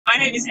My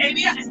name is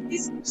Amy, and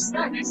this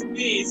guy next to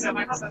me is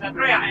my husband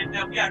Andrea,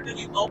 and we are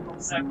really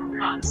locals from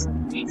Milan. So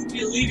we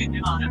live in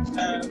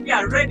Milan. We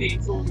are ready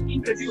to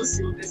introduce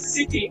you the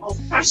city of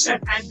fashion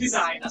and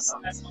design. So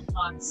that's what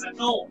Milan is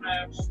known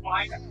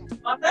for.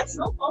 But that's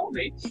not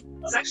only,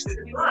 because actually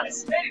the Milan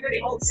is a very,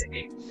 very old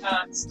city.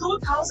 It's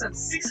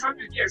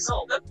 2,600 years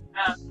old.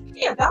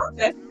 We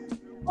adapted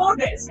for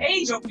the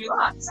age of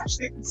Milan. It's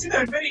actually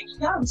considered very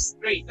young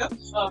street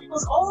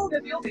because all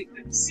the buildings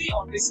that you see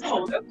on this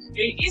road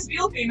is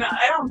built in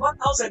around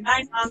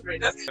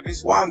 1900. There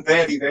is one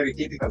very, very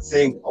typical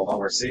thing of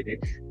our city,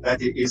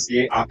 that is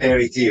the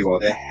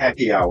aperitivo, the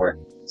happy hour.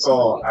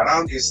 So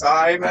around this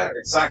time,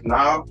 exact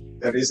now,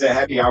 there is a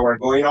happy hour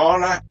going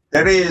on.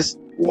 There is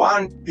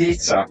one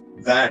pizza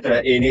that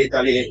in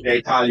Italy, the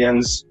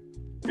Italians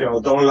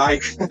don't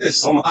like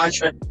so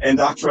much, and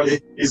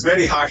actually it's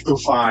very hard to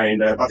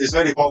find, but it's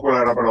very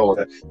popular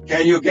abroad.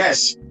 Can you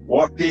guess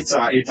what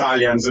pizza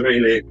Italians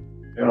really,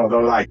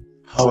 don't like?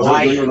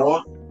 Hawaii. So, do you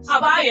know?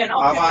 Hawaiian,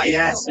 okay. Hawaii,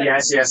 yes,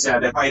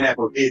 the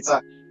pineapple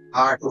pizza.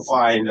 Hard to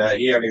find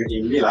here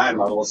in Milan,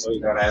 but also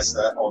in the rest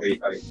of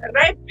Italy. The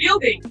red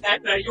building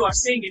that you are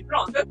seeing in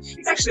front,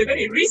 it's actually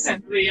very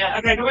recently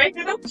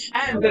renovated,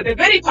 and the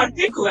very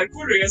particular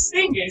curious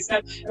thing is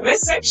that the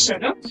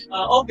reception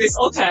of this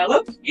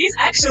hotel is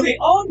actually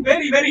on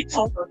very, very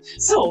top.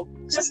 So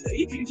just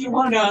if you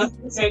want to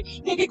say,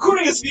 take a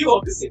curious view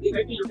of the city,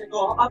 maybe you can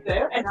go up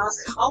there and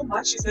ask how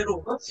much is the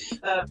room.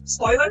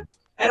 Spoiler,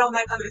 around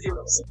 900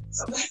 euros.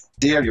 So.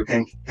 Here you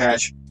can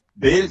catch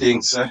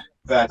buildings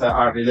that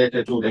are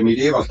related to the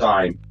medieval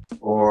time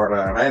or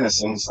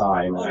Renaissance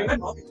time, or even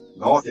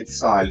Gothic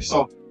style.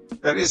 So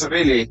there is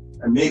really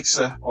a mix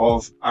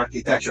of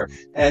architecture,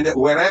 and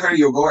wherever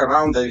you go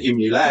around in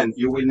Milan,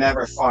 you will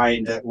never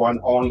find one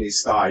only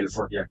style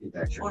for the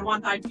architecture. Or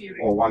one time period.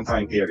 Or one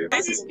time period.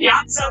 This is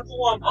Piazza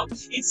Duomo.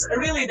 It's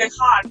really the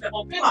heart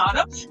of Milan,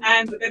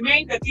 and the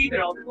main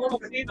cathedral, the Duomo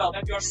Cathedral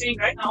that you are seeing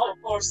right now,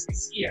 of course,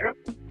 is here.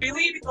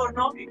 Believe it or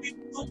not, it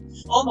took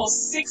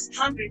almost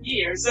 600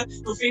 years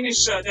to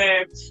finish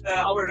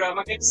our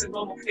magnificent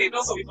Duomo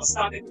Cathedral. So it was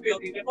started to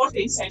build in the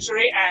 14th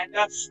century, and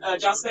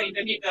just in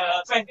the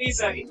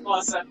mid-20s it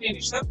was finished.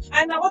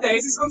 And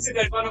nowadays it's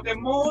considered one of the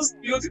most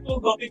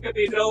beautiful Gothic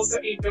cathedrals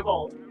in the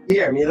world.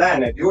 Here,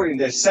 Milan, during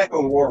the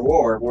Second World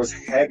War, was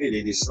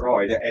heavily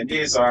destroyed, and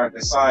these are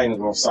the signs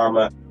of some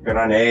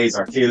grenades,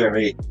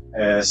 artillery,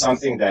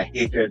 something that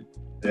hit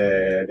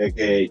the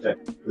gate.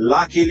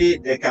 Luckily,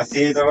 the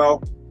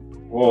cathedral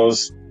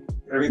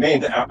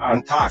remained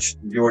untouched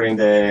during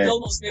the...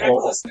 Almost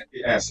miraculous.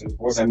 Yes, it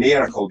was a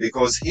miracle,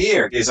 because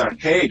here, this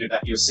arcade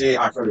that you see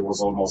actually was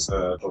almost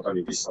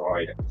totally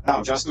destroyed.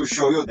 Now, just to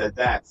show you the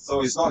depth,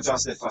 so it's not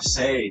just the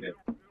facade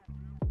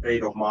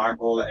made of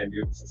marble and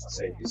beautiful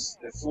facade. It's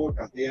the full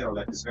cathedral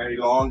that is very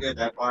long.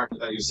 That part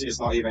that you see is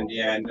not even the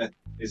end.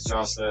 It's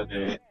just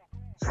the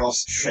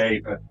cross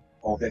shape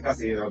of the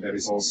cathedral. There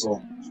is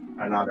also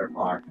another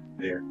part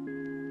there.